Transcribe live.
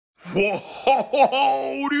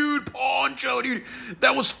Whoa, dude, Poncho, dude.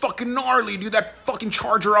 That was fucking gnarly, dude. That fucking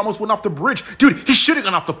Charger almost went off the bridge. Dude, he should have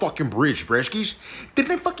gone off the fucking bridge, Breshkis.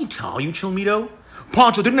 Didn't I fucking tell you, Chilmito?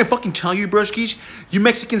 Poncho, didn't I fucking tell you, Broskis? You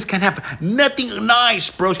Mexicans can't have nothing nice,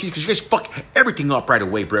 Broskis, because you guys fuck everything up right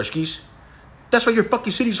away, Broskis. That's why your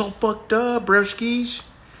fucking city's all fucked up, Broskis.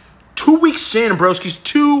 2 weeks in, Broskis,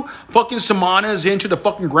 2 fucking semanas into the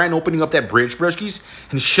fucking grand opening of that bridge, Broskis,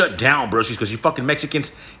 and it's shut down, Broskis, because you fucking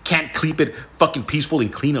Mexicans can't keep it fucking peaceful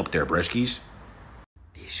and clean up there, Broskis.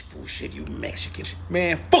 This bullshit, you Mexicans.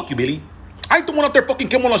 Man, fuck you, Billy. I ain't the one out there fucking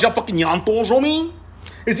killing us, y'all fucking llantos, homie.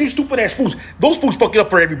 It's these stupid ass fools. Those fools fuck it up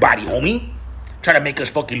for everybody, homie. Try to make us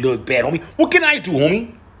fucking look bad, homie. What can I do,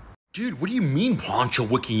 homie? Dude, what do you mean, Poncho?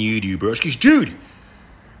 What can you do, Broskis? Dude,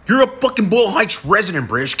 you're a fucking Bola Heights resident,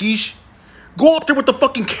 Broskis. Go up there with the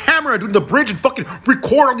fucking camera doing the bridge and fucking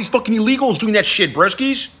record all these fucking illegals doing that shit,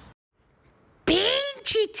 Broskis.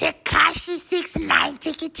 Pinche Tekashi 6ix9ine,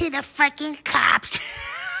 take it to the fucking cops.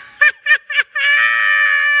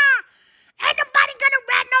 Ain't nobody gonna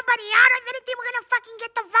rat nobody out. If anything, we're gonna fucking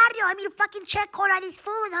get the video. I mean, fucking check code on these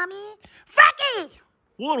fools, homie. Frankie!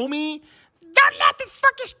 What, homie? Don't let this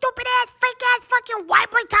fucking stupid ass, fake ass fucking white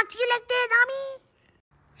boy talk to you like that, homie.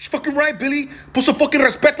 He's fucking right, Billy. Put some fucking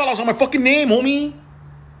respetalas on my fucking name, homie.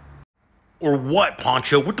 Or what,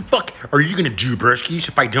 Poncho? What the fuck are you gonna do, Broskis,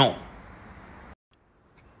 if I don't?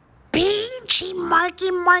 Pinche Marky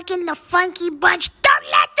and the Funky Bunch. Don't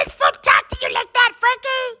let this fool talk to you like that,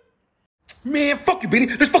 Frankie. Man, fuck you, Billy.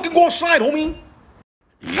 Let's fucking go outside, homie.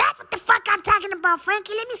 That's what the fuck I'm talking about,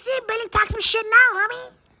 Frankie. Let me see Billy talk some shit now,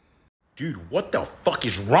 homie. Dude, what the fuck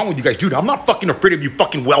is wrong with you guys? Dude, I'm not fucking afraid of you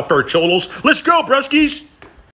fucking welfare cholos. Let's go, Broskis.